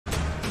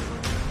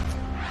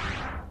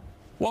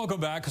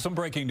Welcome back. Some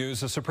breaking news.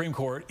 The Supreme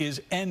Court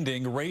is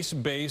ending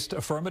race-based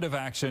affirmative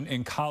action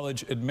in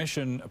college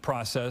admission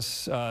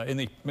process, in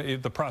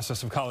the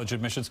process of college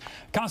admissions.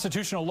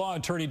 Constitutional law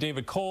attorney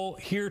David Coale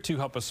here to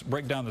help us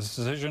break down this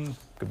decision.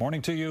 Good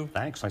morning to you.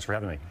 Thanks for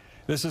having me.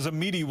 This is a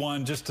meaty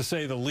one, just to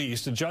say the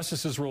least. The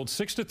justices ruled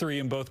 6-3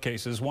 in both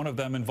cases. One of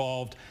them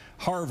involved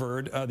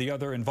Harvard. The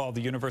other involved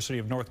the University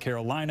of North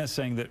Carolina,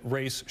 saying that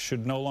race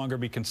should no longer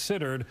be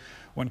considered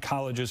when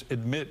colleges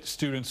admit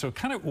students. So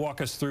kind of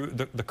walk us through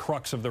the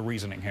crux of the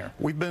reasoning here.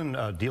 We've been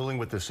dealing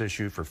with this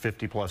issue for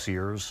 50+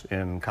 years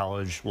in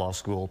college, law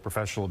school,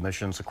 professional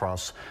admissions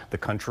across the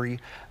country.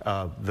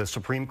 The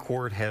Supreme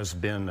Court has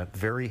been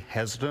very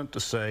hesitant to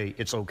say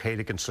it's okay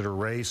to consider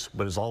race,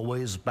 but has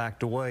always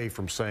backed away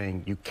from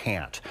saying you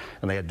can't.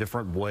 And they had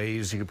different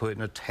ways you could put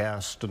in a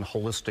test and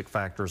holistic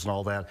factors and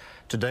all that.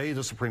 Today,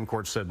 the Supreme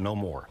Court said no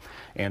more.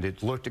 And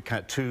it looked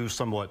at two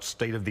somewhat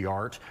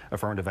state-of-the-art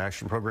affirmative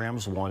action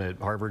programs, one at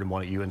Harvard and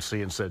one at UNC,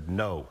 and said,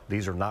 no,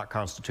 these are not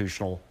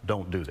constitutional.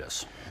 Don't do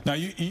this. Now,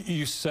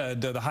 you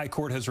said the High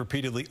Court has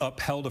repeatedly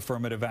upheld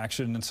affirmative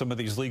action in some of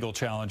these legal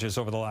challenges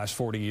over the last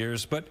 40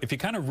 years. But if you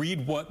kind of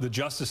read what the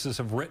justices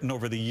have written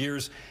over the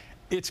years,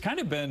 it's kind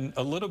of been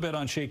a little bit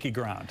on shaky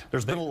ground.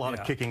 There's been a lot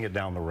of kicking it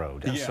down the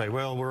road and say,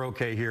 well, we're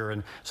okay here.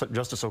 And so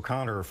Justice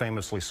O'Connor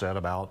famously said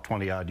about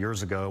 20-odd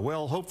years ago,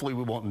 well, hopefully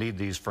we won't need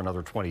these for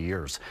another 20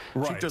 years.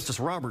 Right. Chief Justice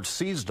Roberts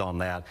seized on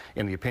that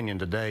in the opinion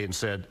today and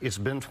said, it's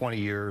been 20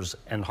 years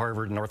and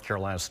Harvard and North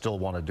Carolina still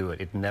want to do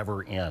it. It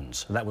never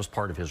ends. And that was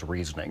part of his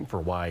reasoning for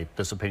why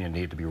this opinion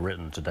needed to be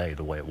written today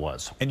the way it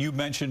was. And you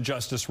mentioned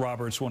Justice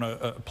Roberts. Want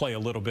to play a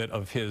little bit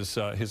of his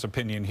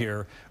opinion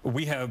here.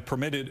 We have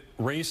permitted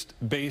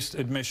race-based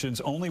admissions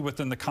only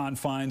within the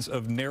confines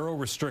of narrow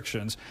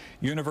restrictions.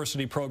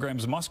 University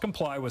programs must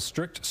comply with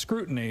strict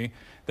scrutiny.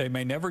 They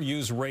may never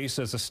use race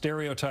as a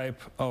stereotype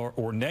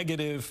or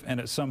negative, and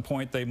at some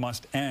point they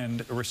must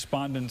end.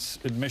 Respondents'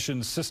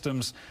 admissions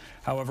systems,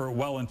 however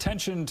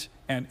well-intentioned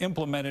and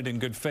implemented in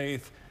good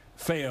faith,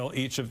 fail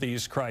each of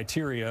these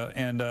criteria.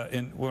 And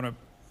we want to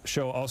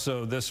show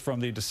also this from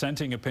the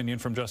dissenting opinion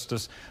from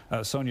Justice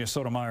Sonia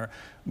Sotomayor.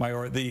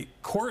 The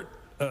court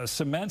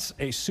cements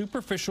a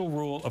superficial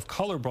rule of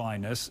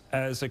colorblindness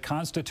as a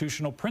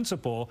constitutional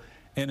principle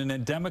in an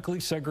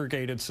endemically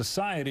segregated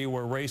society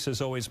where race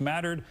has always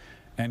mattered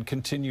and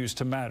continues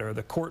to matter.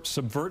 The court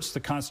subverts the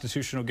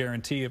constitutional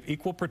guarantee of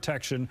equal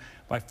protection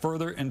by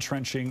further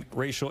entrenching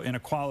racial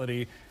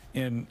inequality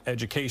in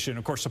education.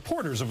 Of course,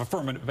 supporters of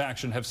affirmative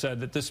action have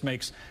said that this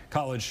makes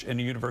college and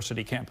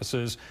university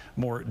campuses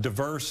more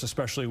diverse,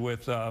 especially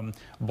with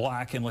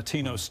Black and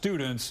Latino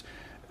students.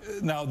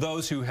 Now,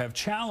 those who have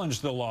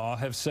challenged the law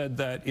have said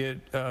that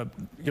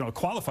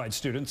qualified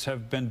students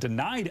have been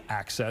denied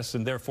access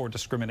and therefore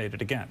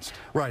discriminated against.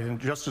 Right, and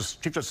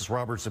Chief Justice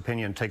Roberts'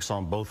 opinion takes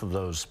on both of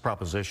those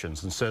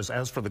propositions and says,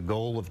 as for the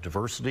goal of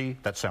diversity,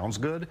 that sounds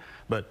good,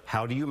 but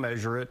how do you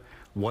measure it?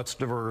 What's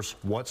diverse,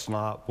 what's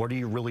not, what are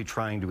you really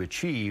trying to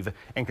achieve,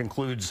 and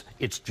concludes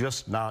it's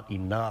just not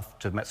enough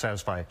to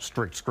satisfy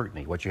strict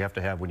scrutiny, what you have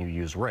to have when you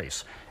use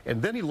race.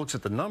 And then he looks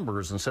at the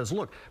numbers and says,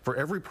 look, for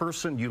every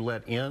person you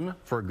let in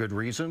for a good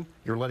reason,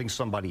 you're letting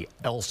somebody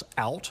else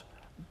out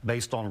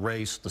based on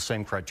race, the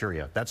same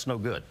criteria. That's no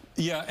good.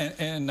 Yeah,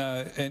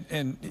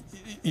 and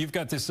you've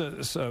got this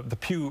the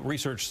Pew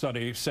Research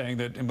study saying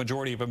that a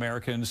majority of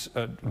Americans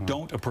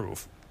don't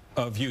approve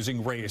of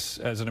using race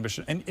as an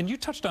admission. And you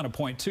touched on a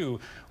point, too,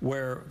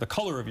 where the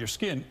color of your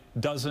skin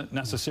doesn't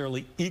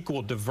necessarily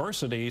equal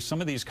diversity.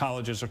 Some of these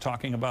colleges are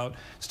talking about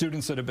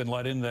students that have been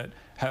let in that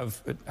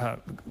have,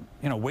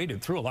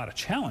 waded through a lot of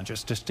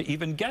challenges just to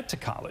even get to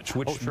college,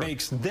 which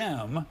makes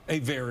them a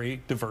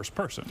very diverse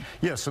person.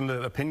 Yes, and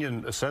the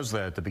opinion says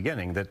that at the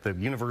beginning, that the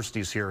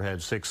universities here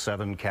had 6,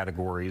 7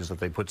 categories that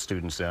they put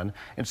students in,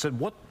 and said,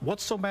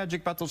 what's so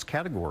magic about those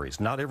categories?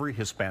 Not every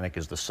Hispanic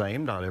is the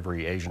same, not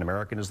every Asian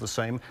American is the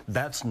same.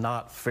 That's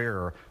not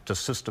fair to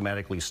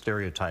systematically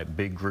stereotype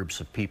big groups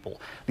of people.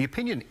 The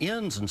opinion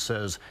ends and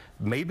says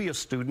maybe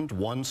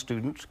one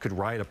student could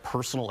write a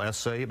personal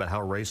essay about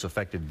how race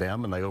affected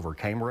them and they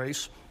overcame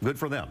race. Good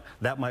for them.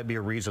 That might be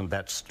a reason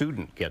that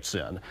student gets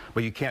in,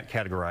 but you can't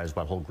categorize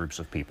by whole groups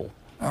of people.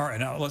 All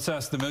right, now let's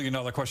ask the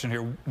million-dollar question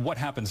here. What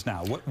happens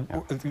now?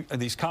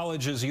 These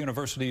colleges,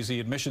 universities, the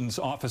admissions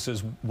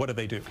offices, what do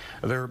they do?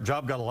 Their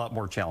job got a lot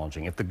more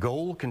challenging. If the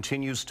goal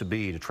continues to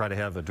be to try to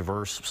have a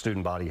diverse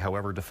student body,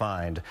 however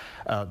defined,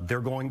 they're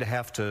going to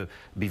have to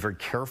be very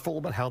careful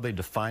about how they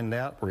define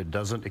that, where it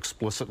doesn't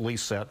explicitly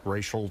set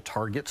racial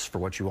targets for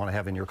what you want to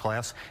have in your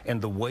class. And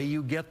the way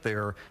you get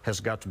there has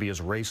got to be as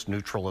race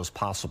neutral as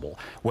possible.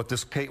 What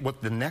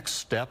the next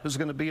step is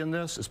going to be in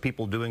this is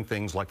people doing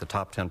things like the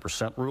top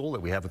 10% rule that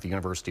we have at the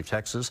University of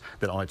Texas,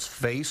 that on its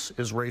face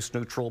is race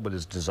neutral but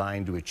is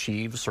designed to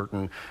achieve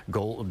certain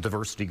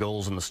diversity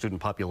goals in the student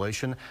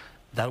population.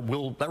 That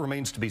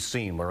remains to be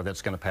seen whether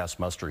that's going to pass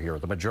muster here.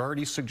 The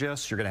majority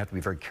suggests you're going to have to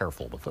be very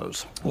careful with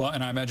those. Well,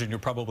 and I imagine you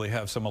probably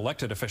have some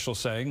elected officials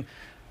saying,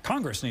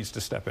 Congress needs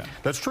to step in.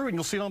 That's true, and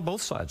you'll see it on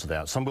both sides of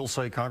that. Some will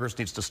say Congress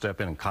needs to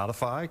step in and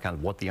codify kind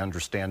of what the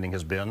understanding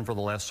has been for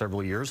the last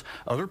several years.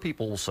 Other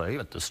people will say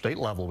at the state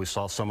level, we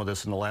saw some of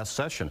this in the last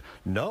session.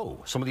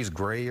 No, some of these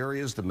gray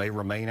areas that may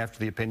remain after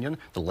the opinion,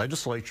 the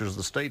legislatures of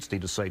the states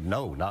need to say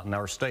no, not in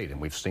our state. And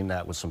we've seen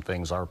that with some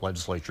things our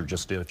legislature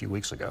just did a few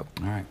weeks ago.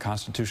 All right,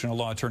 constitutional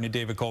law attorney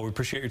David Coale, we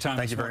appreciate your time.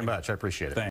 Thank you very much. I appreciate it. Thanks.